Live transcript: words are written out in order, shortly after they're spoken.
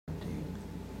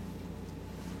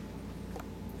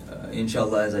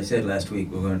Inshallah, as I said last week,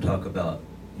 we're going to talk about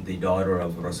the daughter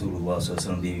of Rasulullah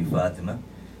sallallahu Bibi Fatima,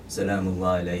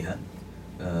 Salamullah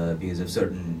alayha, because of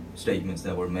certain statements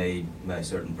that were made by a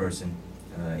certain person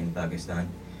in Pakistan.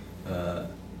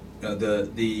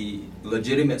 The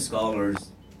legitimate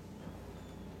scholars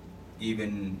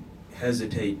even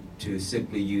hesitate to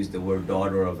simply use the word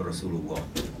daughter of Rasulullah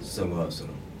sallallahu alaihi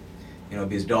wasallam.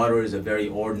 Because daughter is a very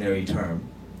ordinary term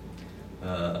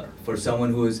for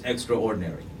someone who is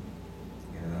extraordinary.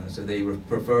 So they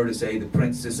prefer to say the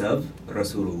princess of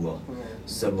Rasulullah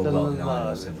sallallahu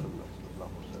alaihi wasallam.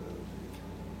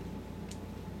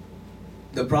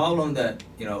 The problem that,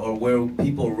 or where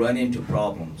people run into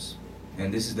problems,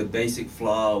 and this is the basic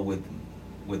flaw with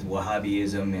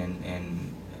Wahhabism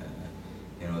and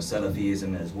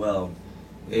Salafism as well,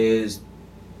 is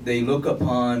they look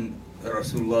upon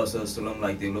Rasulullah sallallahu alaihi wasallam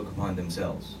like they look upon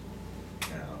themselves.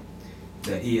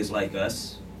 That he is like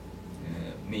us,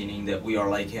 meaning that we are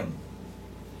like him.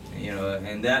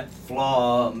 And that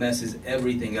flaw messes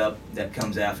everything up that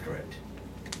comes after it.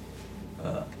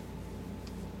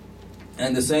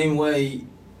 And the same way,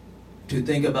 to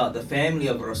think about the family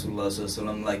of Rasulullah sallallahu alaihi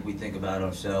wasallam like we think about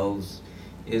ourselves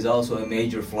is also a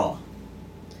major flaw.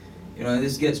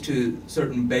 This gets to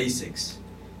certain basics.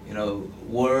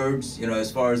 Words,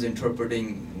 as far as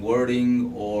interpreting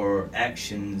wording or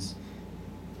actions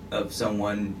of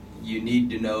someone, you need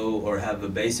to know or have a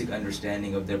basic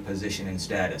understanding of their position and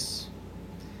status.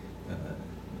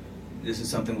 This is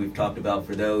something we've talked about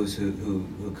for those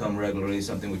who come regularly,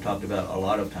 something we've talked about a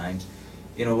lot of times.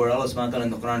 Where Allah subhanahu wa ta'ala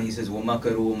in the Quran, He says,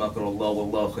 وَمَكَرُوا وَمَكَرُ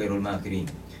اللَّهُ وَاللَّهُ خَيْرُ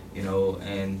الْمَاكِرِينَ.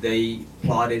 And they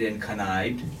plotted and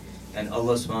connived, and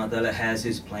Allah subhanahu wa ta'ala has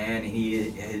His plan, and He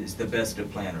is the best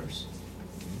of planners.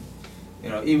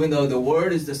 Even though the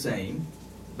word is the same,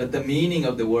 but the meaning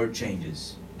of the word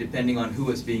changes depending on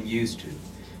who it's being used to.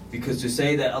 Because to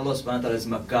say that Allah subhanahu wa ta'ala is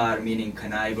makkar, meaning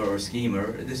conniver or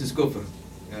schemer, this is kufr.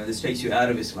 This takes you out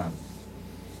of Islam.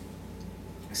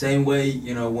 Same way,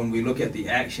 when we look at the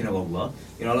action of Allah,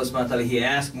 Allah subhanahu wa ta'ala, He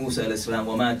asked Musa alayhi salam,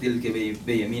 وَمَا تِلْكَ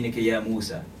بِيَمِينِكَ يَا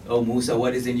Musa. Oh Musa,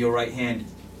 what is in your right hand?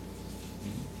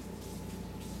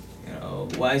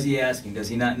 Why is He asking? Does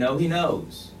He not know? He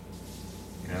knows.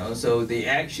 So the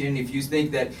action, if you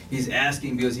think that He's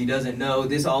asking because He doesn't know,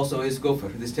 this also is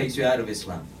kufr. This takes you out of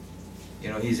Islam.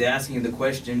 He's asking the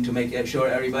question to make sure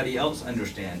everybody else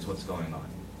understands what's going on.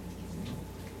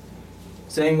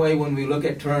 Same way when we look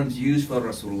at terms used for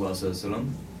Rasulullah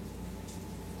sallallahu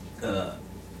alaihi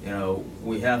wasallam,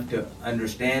 we have to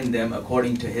understand them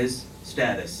according to His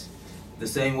status. The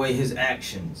same way His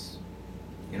actions.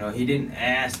 He didn't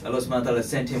ask, Allah subhanahu wa ta'ala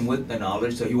sent Him with the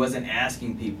knowledge, so He wasn't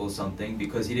asking people something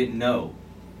because He didn't know.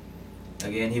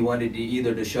 Again, He wanted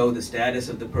either to show the status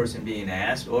of the person being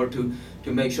asked or to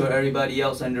make sure everybody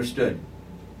else understood.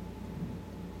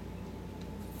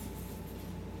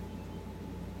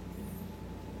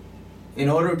 In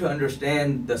order to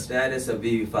understand the status of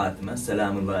Bibi Fatima,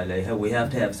 Salamullah alayha, we have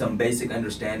to have some basic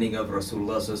understanding of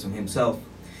Rasulullah sallallahu alaihi wasallam himself.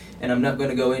 And I'm not going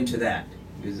to go into that,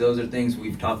 because those are things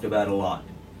we've talked about a lot.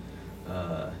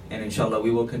 And inshallah,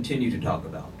 we will continue to talk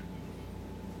about.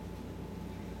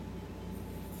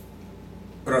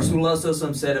 Rasulullah sallallahu alaihi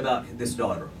wasallam said about this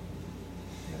daughter.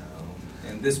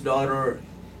 And this daughter,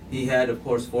 he had, of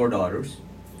course, 4 daughters.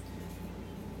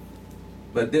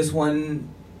 But this one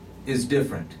is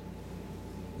different.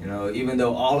 Even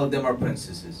though all of them are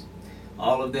princesses,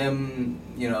 all of them,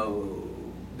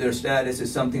 their status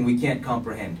is something we can't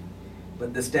comprehend.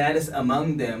 But the status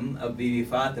among them of Bibi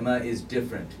Fatima is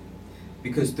different,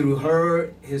 because through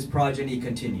her, his progeny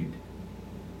continued.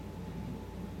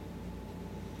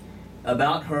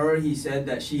 About her, he said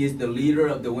that she is the leader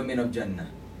of the women of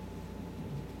Jannah.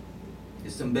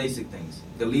 Just some basic things.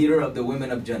 The leader of the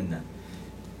women of Jannah.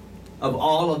 Of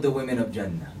all of the women of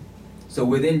Jannah. So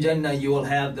within Jannah, you will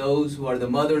have those who are the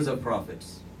mothers of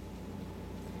prophets,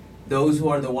 those who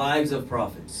are the wives of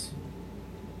prophets.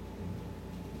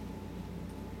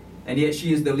 And yet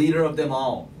she is the leader of them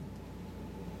all.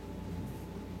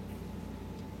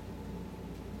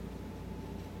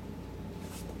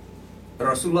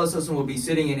 Rasulullah sallallahu alaihi wasallam will be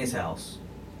sitting in his house.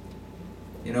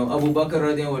 Abu Bakr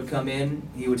radiallahu would come in,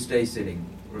 he would stay sitting,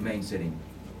 remain sitting.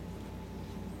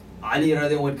 Ali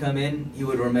radiallahu would come in, he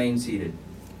would remain seated.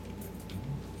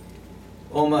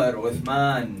 Umar,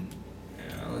 Uthman,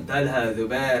 Talha,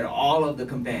 Zubair, all of the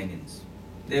companions,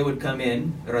 they would come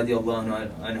in, radiallahu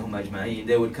anhum ajma'in,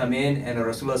 they would come in and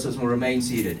Rasulullah sallallahu alaihi wasallam would remain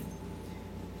seated.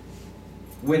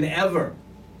 Whenever,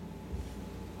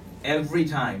 every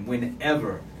time,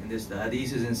 whenever, and this, the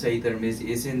hadith is in Sayyid Tirmizi,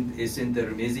 it's in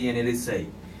Tirmizi, and it is said,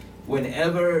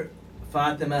 whenever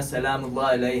Fatima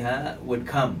salamullah alayha would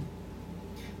come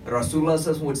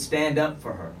Rasulullah would stand up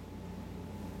for her.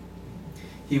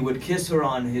 He would kiss her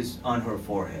on her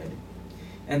forehead,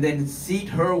 and then seat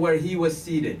her where he was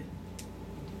seated.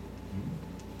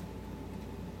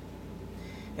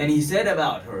 And he said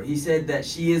about her, he said that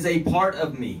she is a part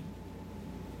of me.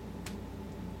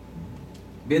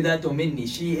 Bidatu minni,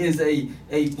 she is a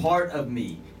part of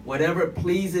me. Whatever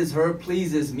pleases her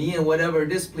pleases me, and whatever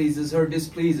displeases her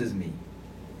displeases me.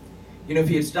 You know, if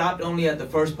he had stopped only at the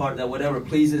first part, that whatever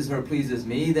pleases her pleases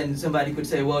me, then somebody could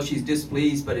say, well, she's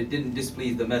displeased, but it didn't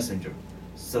displease the messenger.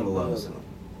 Sallallahu alaihi wasallam.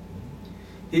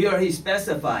 Here he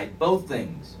specified both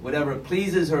things. Whatever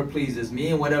pleases her pleases me,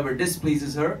 and whatever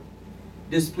displeases her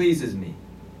displeases me.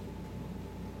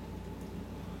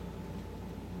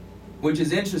 Which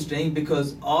is interesting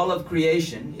because all of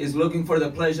creation is looking for the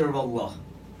pleasure of Allah.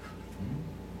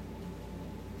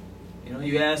 You know,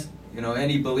 you ask,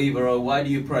 any believer, oh, why do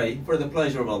you pray? For the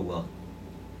pleasure of Allah.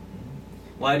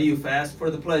 Why do you fast? For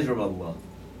the pleasure of Allah.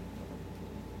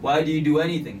 Why do you do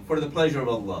anything? For the pleasure of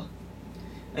Allah.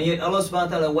 And yet Allah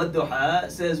subhanahu wa ta'ala,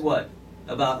 what says what?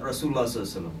 About Rasulullah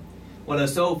sallallahu alaihi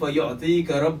wasallam. وَلَسَوْفَ يُعْطِيكَ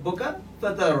رَبُّكَ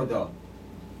فَتَرْضَى.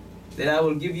 That I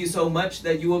will give you so much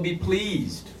that you will be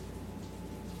pleased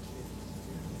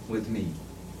with me.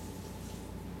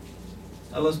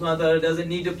 Allah subhanahu wa ta'ala doesn't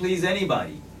need to please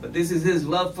anybody. But this is His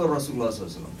love for Rasulullah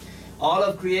sallallahu alaihi wasallam. All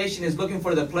of creation is looking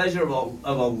for the pleasure of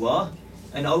Allah,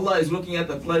 and Allah is looking at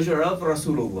the pleasure of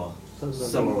Rasulullah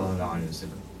sallallahu alaihi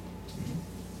wasallam.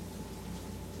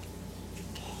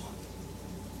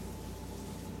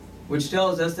 Which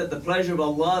tells us that the pleasure of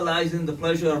Allah lies in the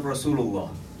pleasure of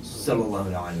Rasulullah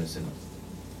sallallahu alaihi wasallam.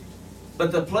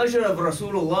 But the pleasure of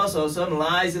Rasulullah sallallahu alaihi wasallam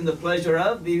lies in the pleasure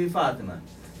of Bibi Fatima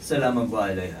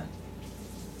salamullahi alayha.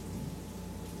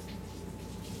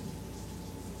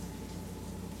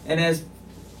 And as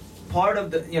part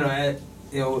of the,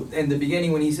 in the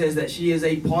beginning when he says that she is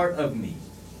a part of me,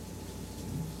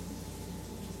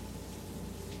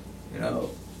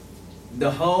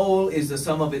 the whole is the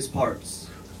sum of its parts.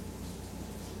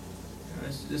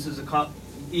 This is a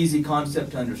easy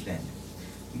concept to understand.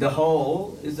 The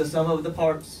whole is the sum of the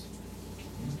parts.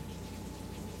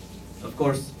 Of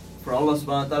course, for Allah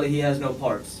subhanahu wa ta'ala, He has no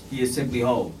parts. He is simply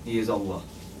whole. He is Allah.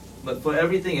 But for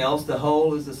everything else, the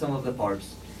whole is the sum of the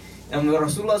parts. And when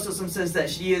Rasulullah says that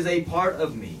she is a part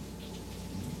of me.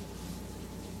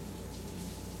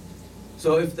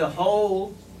 So if the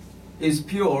whole is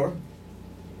pure,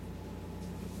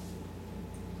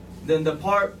 then the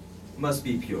part must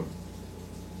be pure.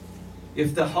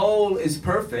 If the whole is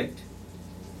perfect,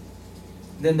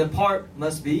 then the part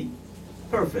must be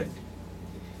perfect.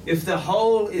 If the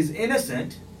whole is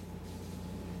innocent,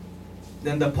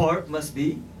 then the part must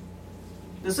be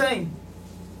the same.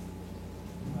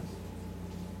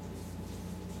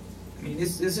 I mean,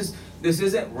 this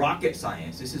isn't rocket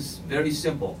science. This is very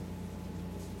simple.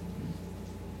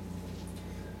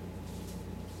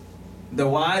 The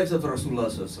wives of Rasulullah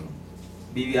sallallahu alaihi wasallam,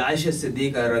 Bibi Aisha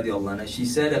Siddiqa radiallahu anha, she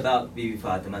said about Bibi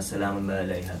Fatima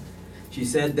salamullahi alayha, she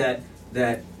said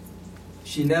that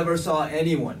she never saw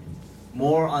anyone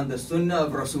more on the sunnah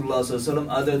of Rasulullah sallallahu alaihi wasallam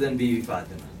other than Bibi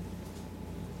Fatima.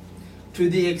 To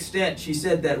the extent, she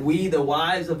said that we, the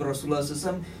wives of Rasulullah sallallahu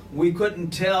alaihi wasallam, we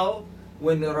couldn't tell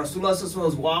when Rasulullah sallallahu alaihi wasallam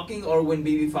was walking or when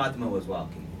Bibi Fatima was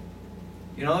walking.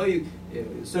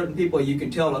 Certain people you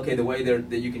can tell, okay, the way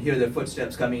that you can hear their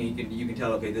footsteps coming, you can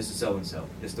tell, okay, this is so and so,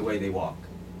 just the way they walk.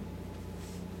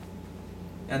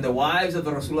 And the wives of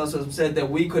the Rasulullah sallallahu alaihi wasallam said that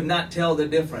we could not tell the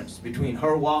difference between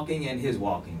her walking and his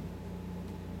walking,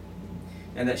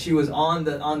 and that she was on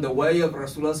the way of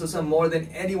Rasulullah sallallahu alaihi wasallam more than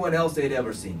anyone else they'd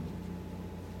ever seen.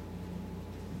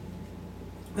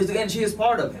 Because again, she is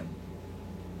part of him.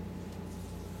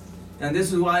 And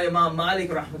this is why Imam Malik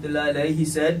rahmatullahi alayhi, he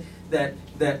said that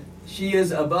she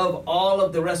is above all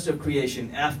of the rest of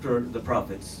creation after the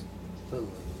prophets,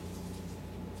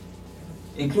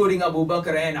 including Abu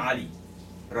Bakr and Ali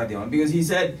radiallahu anhu. Because he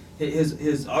said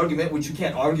his argument, which you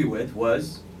can't argue with,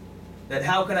 was that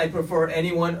how can I prefer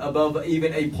anyone above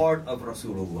even a part of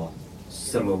Rasulullah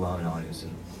sallallahu alaihi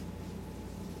wasallam.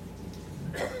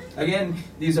 Again,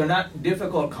 these are not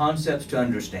difficult concepts to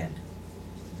understand.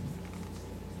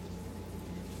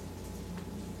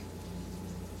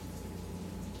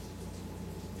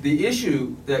 The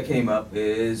issue that came up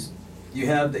is you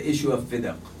have the issue of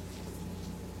Fidaq.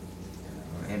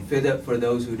 And Fidaq, for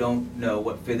those who don't know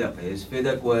what Fidaq is,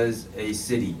 Fidaq was a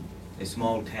city, a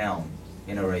small town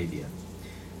in Arabia,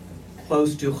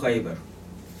 close to Khaybar.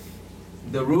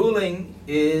 The ruling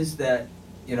is that,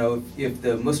 if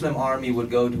the Muslim army would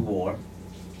go to war,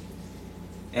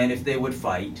 and if they would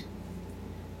fight,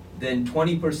 then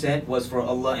 20% was for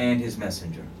Allah and His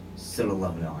Messenger,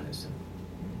 sallallahu alaihi wasallam.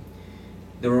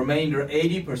 The remainder,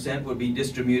 80%, would be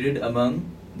distributed among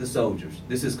the soldiers.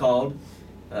 This is called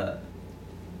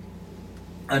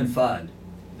anfal,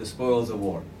 the spoils of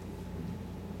war.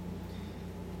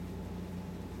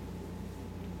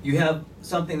 You have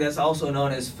something that's also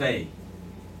known as fay.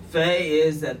 Fay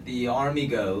is that the army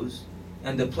goes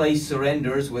and the place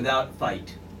surrenders without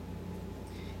fight.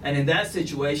 And in that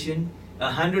situation,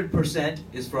 100%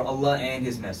 is for Allah and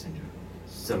His Messenger,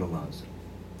 sallallahu alaihi wasallam.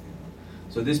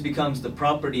 So this becomes the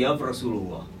property of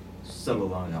Rasulullah,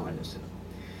 sallallahu alaihi wasallam.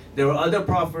 There were other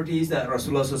properties that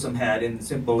Rasulullah sallallahu alaihi wasallam had, and a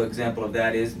simple example of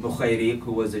that is Mukhayriq,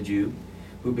 who was a Jew,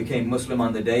 who became Muslim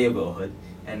on the day of Uhud.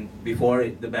 And before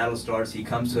the battle starts, he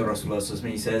comes to Rasulullah sallallahu alaihi wasallam.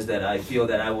 He says that I feel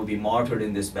that I will be martyred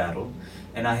in this battle,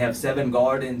 and I have 7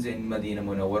 gardens in Medina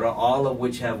Munawwara, all of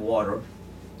which have water.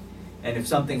 And if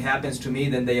something happens to me,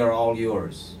 then they are all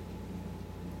yours.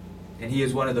 And he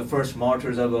is one of the first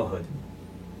martyrs of Uhud.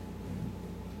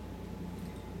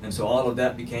 And so all of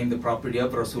that became the property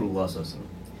of Rasulullah sallallahu alaihi wasallam.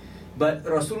 But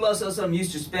Rasulullah sallallahu alaihi wasallam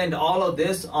used to spend all of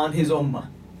this on his ummah.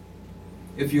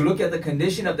 If you look at the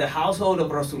condition of the household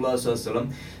of Rasulullah sallallahu alaihi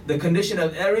wasallam, the condition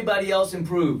of everybody else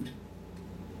improved.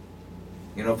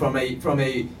 You know, from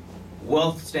a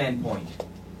wealth standpoint.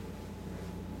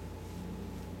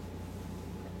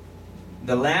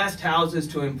 The last houses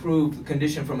to improve the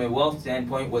condition from a wealth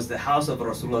standpoint was the house of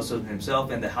Rasulullah sallallahu alaihi wasallam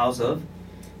himself and the house of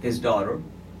his daughter,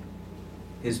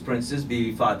 his princess,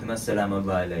 Bibi Fatima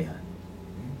Salamullahi alayha.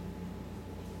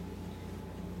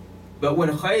 But when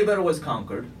Khaybar was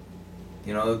conquered,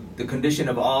 you know, the condition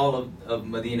of all of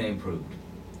Medina improved.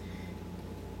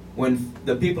 When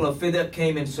the people of Fidak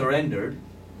came and surrendered,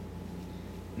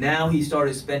 now he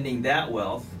started spending that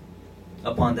wealth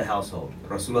upon the household.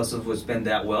 Rasulullah would spend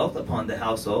that wealth upon the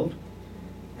household,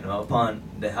 you know, upon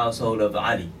the household of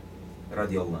Ali,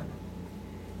 radiallahu anhu.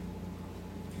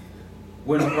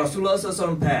 When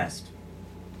Rasulullah passed,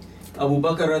 Abu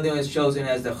Bakr radiallahu is chosen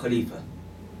as the Khalifa.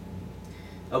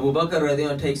 Abu Bakr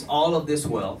radiallahu takes all of this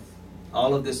wealth,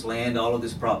 all of this land, all of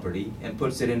this property, and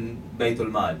puts it in Baytul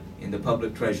Mal, in the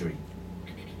public treasury.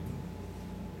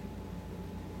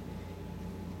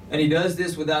 And he does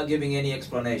this without giving any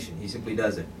explanation. He simply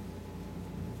does it.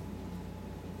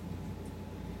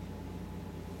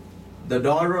 The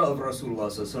daughter of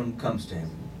Rasulullah comes to him.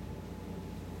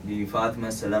 Bibi Fatima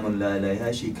Salamullahi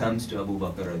alayha, she comes to Abu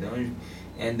Bakr.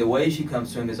 And the way she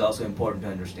comes to him is also important to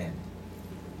understand.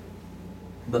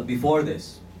 But before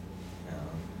this,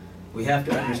 we have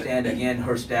to understand again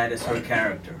her status, her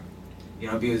character. You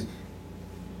know, because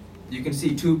you can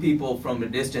see 2 people from a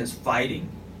distance fighting,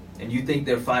 and you think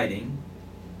they're fighting,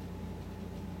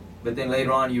 but then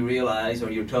later on you realize,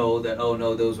 or you're told that, oh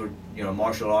no, those were, you know,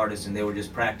 martial artists and they were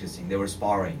just practicing, they were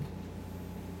sparring.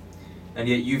 And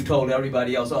yet you've told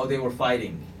everybody else, oh, they were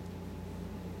fighting,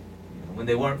 you know, when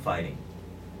they weren't fighting.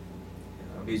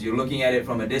 You know, because you're looking at it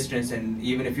from a distance, and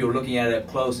even if you're looking at it up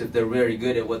close, if they're very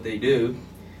good at what they do,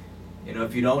 you know,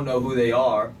 if you don't know who they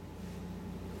are,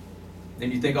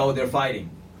 then you think, oh, they're fighting.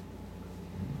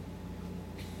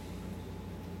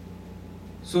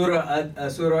 Surah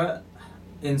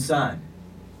Insan,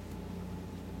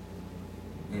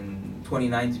 in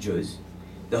 29th juz,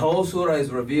 the whole surah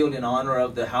is revealed in honor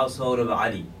of the household of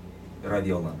Ali,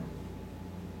 radiallahu anhu.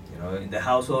 You know, in the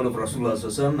household of Rasulullah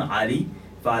sallallahu alaihi wasallam, Ali,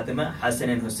 Fatima, Hassan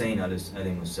and Hussein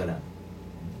alayhi salam.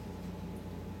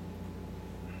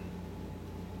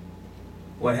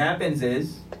 What happens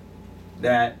is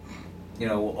that, you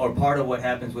know, or part of what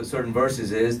happens with certain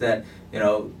verses is that, you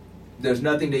know, there's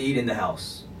nothing to eat in the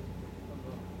house.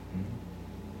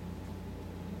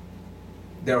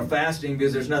 They're fasting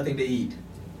because there's nothing to eat.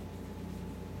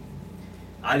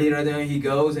 Ali radiallahu anhu, he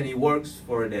goes and he works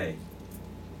for a day.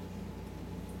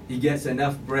 He gets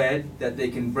enough bread that they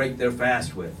can break their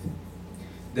fast with.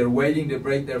 They're waiting to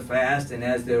break their fast, and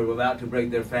as they're about to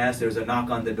break their fast, there's a knock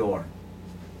on the door.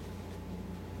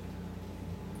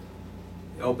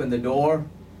 They open the door,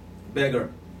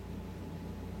 beggar.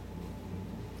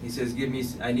 He says,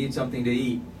 I need something to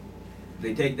eat.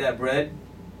 They take that bread,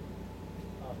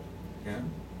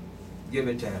 give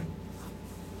it to him.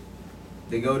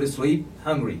 They go to sleep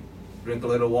hungry, drink a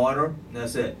little water, and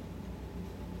that's it.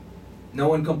 No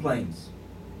one complains.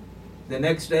 The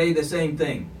next day, the same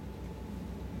thing.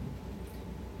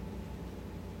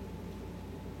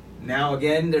 Now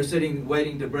again, they're sitting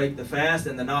waiting to break the fast,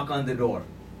 and the knock on the door.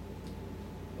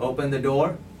 Open the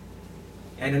door,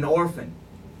 and an orphan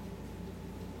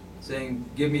saying,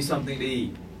 give me something to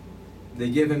eat. They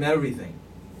give him everything.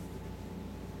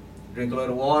 Drink a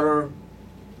little water,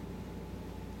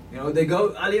 You know, they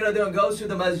go, Ali radiallahu anh goes to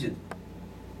the masjid.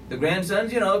 The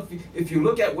grandsons, you know, if you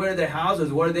look at where their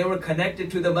houses were, they were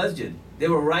connected to the masjid. They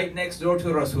were right next door to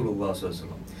Rasulullah sallallahu alaihi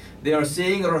wasallam. They are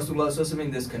seeing Rasulullah sallallahu alaihi wasallam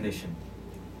in this condition.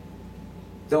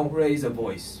 Don't raise a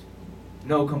voice.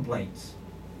 No complaints.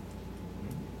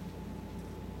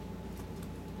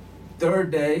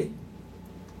 Third day,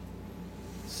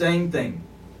 same thing.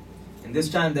 And this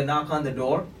time they knock on the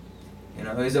door. You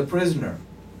know, he's a prisoner.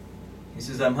 He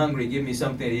says, I'm hungry, give me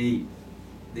something to eat.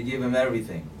 They give him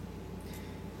everything.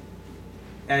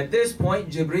 At this point,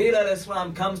 Jibreel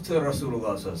al-Islam comes to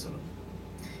Rasulullah sallallahu alaihi wasallam.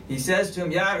 He says to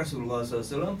him, Ya Rasulullah sallallahu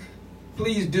alaihi wasallam,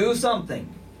 please do something.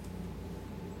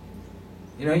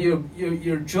 You know,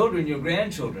 your children, your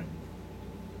grandchildren,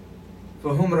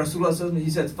 for whom Rasulullah sallallahu alaihi wasallam, he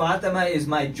said, Fatima is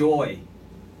my joy.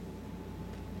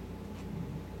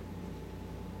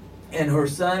 And her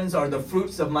sons are the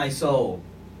fruits of my soul.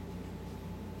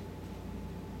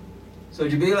 So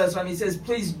Jibreel al-Islam, he says,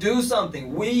 please do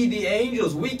something. We, the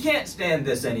angels, we can't stand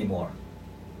this anymore.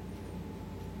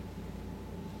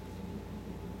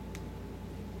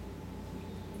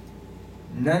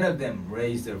 None of them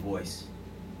raised their voice,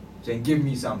 saying, give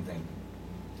me something,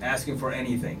 asking for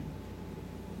anything.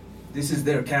 This is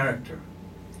their character,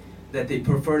 that they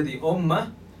prefer the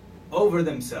ummah over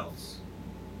themselves.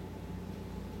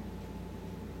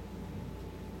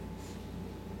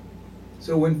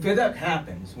 So when fidak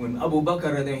happens, when Abu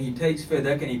Bakr, he takes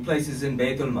fidak and he places in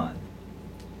Baytul Mal,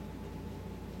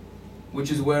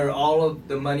 which is where all of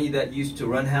the money that used to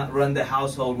run the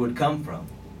household would come from,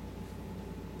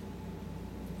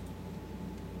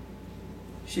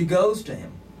 she goes to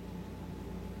him.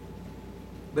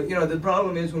 But you know, the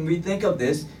problem is when we think of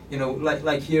this, you know,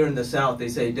 like here in the South, they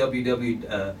say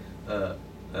WWJD.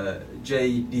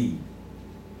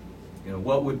 You know,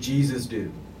 what would Jesus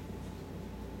do?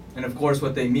 And of course,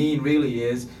 what they mean really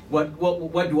is, what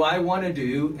do I want to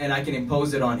do, and I can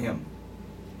impose it on him.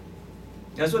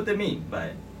 That's what they mean by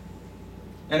it.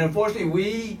 And unfortunately,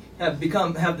 we have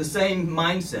the same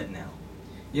mindset now.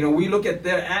 You know, we look at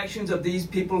their actions of these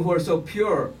people who are so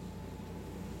pure,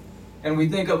 and we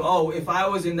think of, oh, if I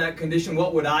was in that condition,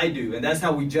 what would I do? And that's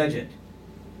how we judge it.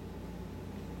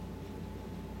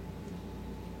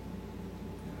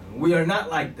 We are not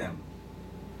like them.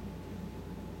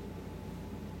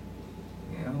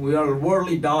 You know, we are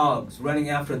worldly dogs running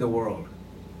after the world.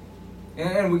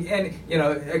 And you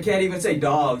know, I can't even say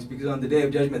dogs, because on the day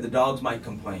of judgment, the dogs might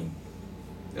complain.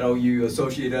 You know, you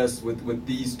associate us with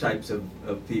these types of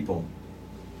people.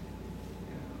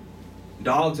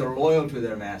 Dogs are loyal to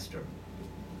their master.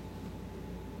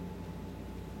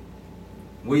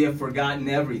 We have forgotten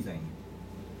everything.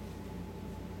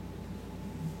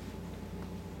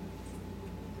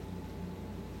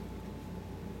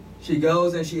 She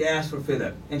goes and she asks for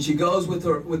fidak. And she goes with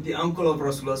the uncle of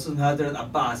Rasulullah, Hazrat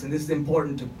Abbas. And this is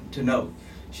important to note.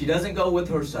 She doesn't go with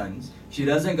her sons. She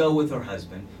doesn't go with her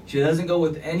husband. She doesn't go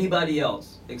with anybody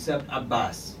else except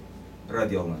Abbas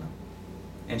radiallahu anhu.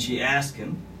 And she asked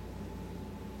Abu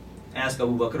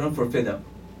Bakr for fidak.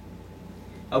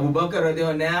 Abu Bakr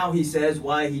radiallahu anhu, now he says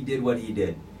why he did what he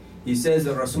did. He says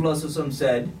that Rasulullah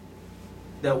said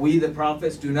that we the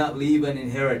prophets do not leave an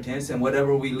inheritance, and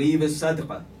whatever we leave is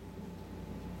sadaqah.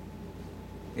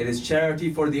 It is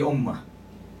charity for the ummah.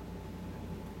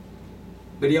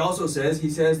 But he also says,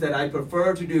 that I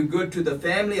prefer to do good to the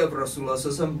family of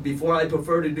Rasulullah before I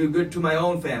prefer to do good to my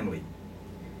own family.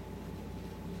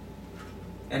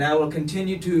 And I will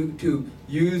continue to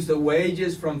use the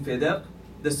wages from fidak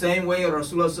the same way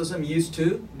Rasulullah used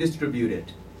to distribute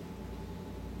it,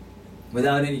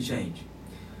 without any change.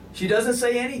 She doesn't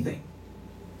say anything.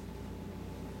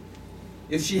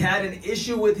 If she had an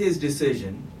issue with his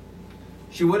decision,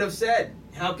 she would have said,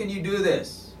 how can you do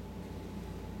this?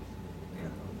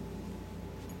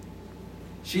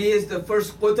 She is the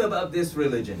first qutb of this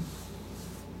religion.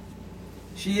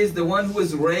 She is the one who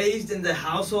was raised in the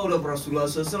household of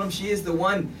Rasulullah. She is the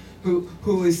one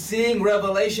who is seeing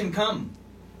revelation come.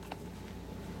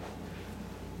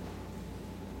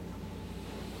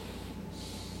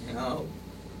 You know,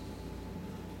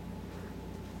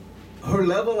 her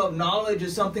level of knowledge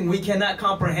is something we cannot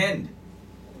comprehend.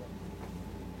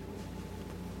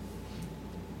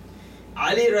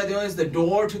 Ali radiallahu is the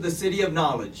door to the city of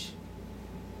knowledge.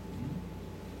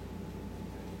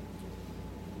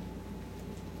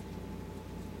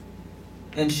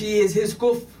 And she is his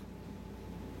kuf.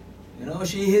 You know,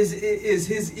 she is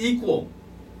his equal.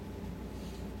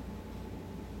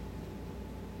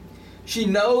 She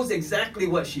knows exactly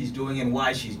what she's doing and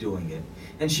why she's doing it.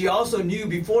 And she also knew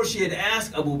before she had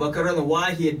asked Abu Bakr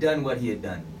why he had done what he had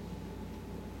done.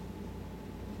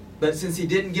 But since he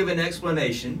didn't give an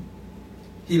explanation,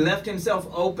 He left himself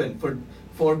open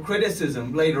for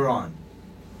criticism later on.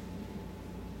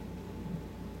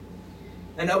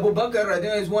 And Abu Bakr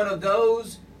is one of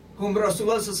those whom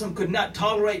Rasulullah could not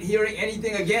tolerate hearing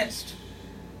anything against.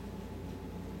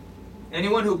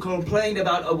 Anyone who complained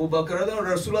about Abu Bakr,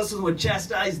 Rasulullah would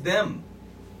chastise them.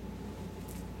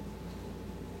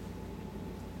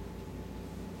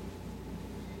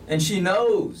 And she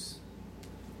knows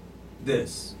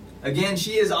this. Again,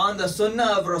 she is on the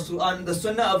sunnah of Rasul, on the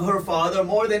sunnah of her father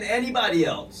more than anybody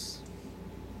else.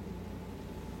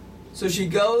 So she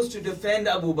goes to defend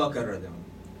Abu Bakr.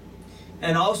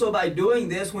 And also by doing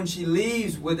this, when she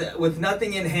leaves with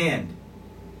nothing in hand,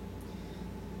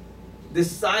 this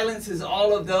silences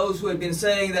all of those who had been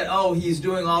saying that, oh, he's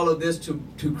doing all of this to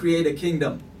create a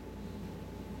kingdom,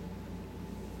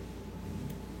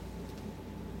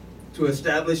 to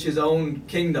establish his own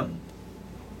kingdom.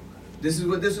 This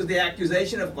was the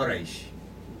accusation of Quraysh.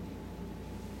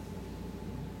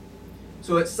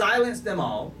 So it silenced them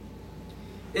all.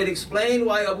 It explained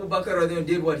why Abu Bakr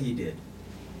did what he did.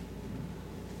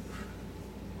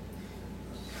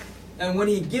 And when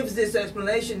he gives this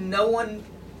explanation, no one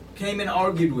came and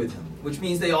argued with him, which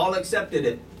means they all accepted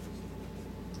it.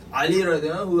 Ali,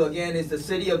 who again is the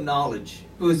city of knowledge,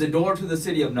 who is the door to the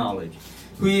city of knowledge,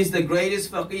 who is the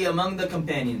greatest faqih among the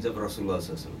companions of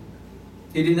Rasulullah.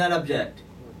 He did not object.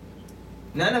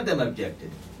 None of them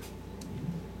objected.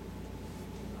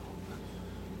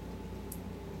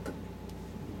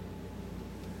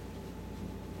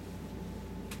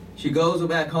 She goes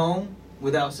back home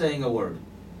without saying a word.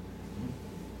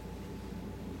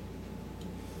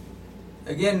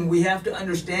 Again, we have to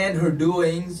understand her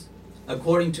doings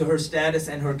according to her status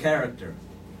and her character.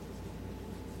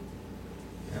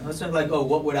 It's not like, oh,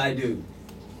 what would I do?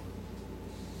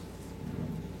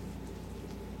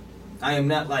 I am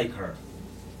not like her,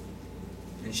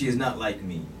 and she is not like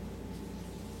me.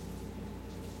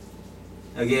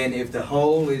 Again, if the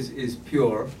whole is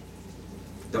pure,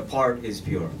 the part is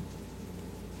pure.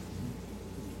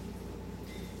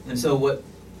 And so what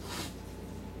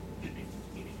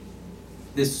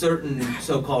this certain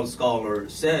so-called scholar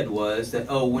said was that,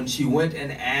 oh, when she went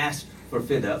and asked for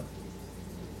fida,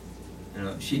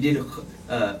 she did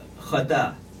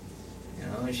khata,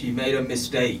 she made a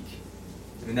mistake.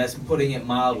 I mean, that's putting it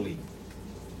mildly.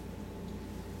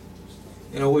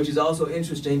 Which is also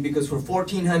interesting because for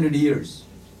 1400 years,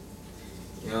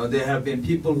 there have been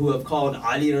people who have called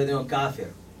Ali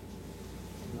kafir.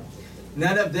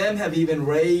 None of them have even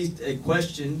raised a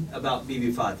question about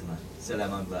Bibi Fatima,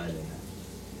 salam alayha.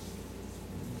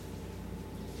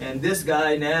 And this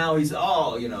guy now, he's,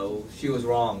 she was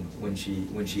wrong when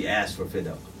she asked for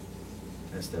fida.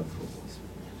 That's the proof.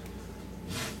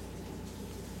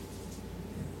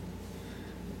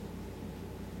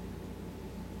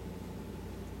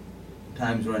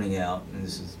 Time's running out, and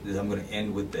I'm going to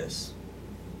end with this.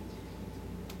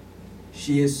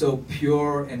 She is so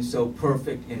pure and so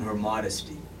perfect in her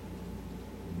modesty.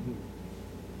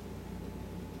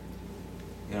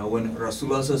 When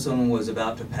Rasulullah was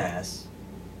about to pass,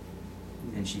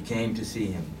 and she came to see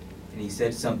him, and he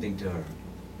said something to her,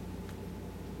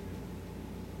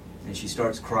 and she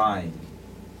starts crying.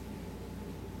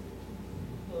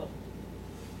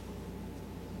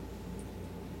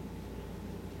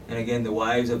 And again, the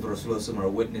wives of Rasulullah are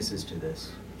witnesses to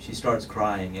this. She starts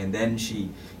crying, and then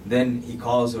he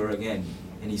calls her again,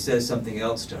 and he says something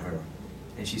else to her,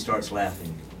 and she starts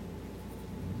laughing.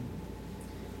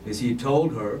 Because he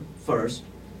told her first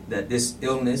that this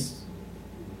illness,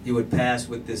 he would pass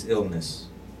with this illness.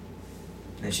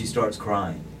 And she starts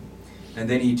crying. And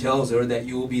then he tells her that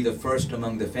you will be the first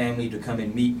among the family to come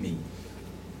and meet me.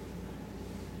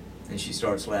 And she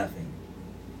starts laughing.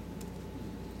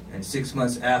 And 6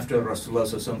 months after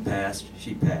Rasulullah passed,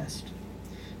 she passed.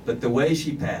 But the way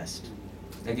she passed,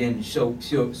 again, so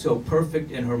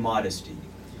perfect in her modesty.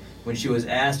 When she was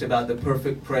asked about the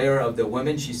perfect prayer of the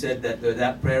women, she said that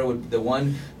that prayer would be the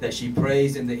one that she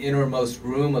prays in the innermost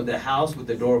room of the house with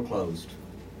the door closed.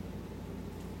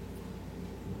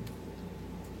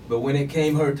 But when it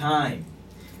came her time,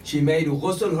 she made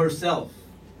ghusl herself.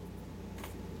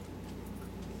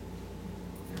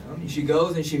 She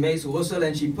goes and she makes ghusl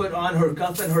and she put on her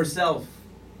kafan herself.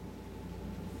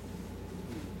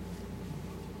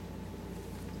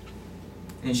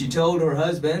 And she told her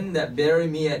husband that bury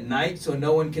me at night so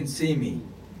no one can see me.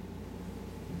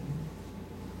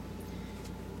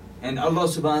 And Allah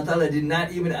subhanahu wa ta'ala did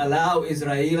not even allow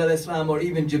Israel al-Islam or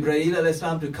even Jibreel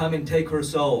al-Islam to come and take her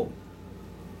soul.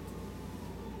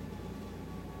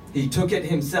 He took it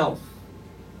himself,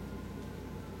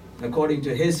 according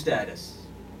to his status,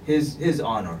 his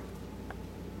honor.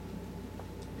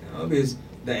 because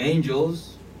the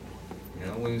angels,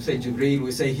 when we say Jibreel,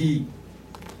 we say he.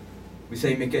 We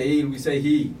say Mikael, we say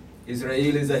he.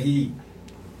 Israel is a he.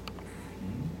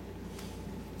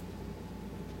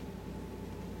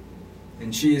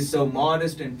 And she is so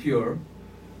modest and pure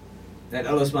that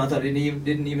Allah subhanahu wa ta'ala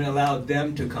didn't even allow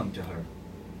them to come to her.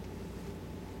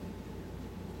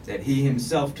 That He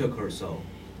Himself took her soul.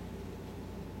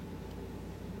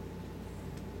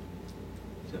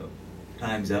 So,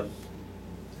 time's up.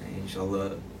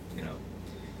 Inshallah,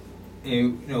 we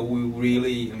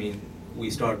really, we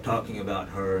start talking about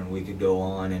her and we could go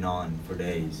on and on for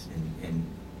days and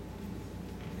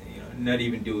not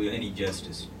even do any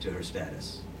justice to her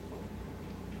status.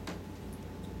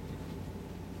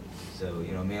 So,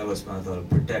 may Allah subhanahu wa ta'ala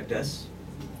protect us,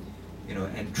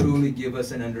 and truly give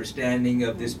us an understanding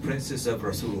of this princess of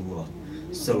Rasulullah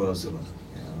sallallahu alaihi wasallam,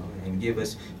 and give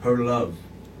us her love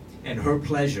and her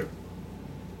pleasure.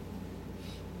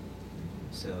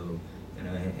 So,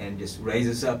 and just raise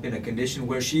us up in a condition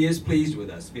where she is pleased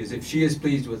with us. Because if she is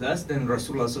pleased with us, then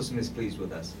Rasulullah sallallahu alaihi wasallam is pleased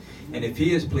with us. And if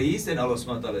he is pleased, then Allah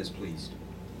subhanahu wa ta'ala is pleased.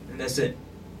 And that's it.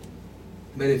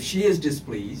 But if she is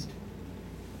displeased,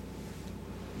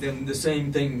 then the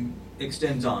same thing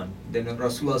extends on. Then if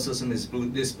Rasulullah sallallahu alaihi wasallam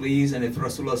is displeased, and if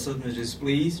Rasulullah sallallahu alaihi wasallam is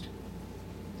displeased,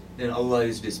 then Allah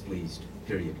is displeased.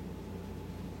 Period.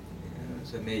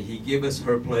 So may He give us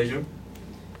her pleasure,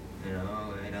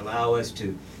 and allow us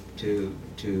to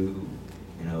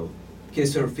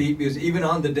kiss her feet, because even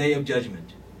on the day of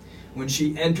judgment, when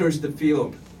she enters the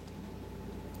field,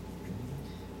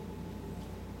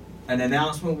 an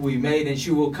announcement will be made, and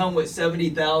she will come with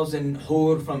 70,000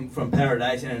 hur from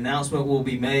paradise. An announcement will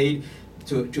be made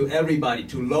to everybody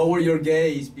to lower your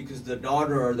gaze, because the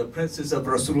daughter or the princess of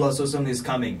Rasulullah sallallahu alaihi wasallam is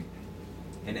coming,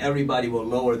 and everybody will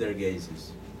lower their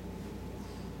gazes.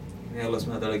 May Allah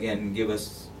subhanahu wa ta'ala again give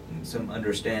us some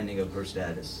understanding of her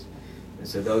status. And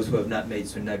so those who have not made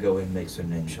sunnah, go and make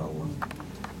sunnah, inshallah.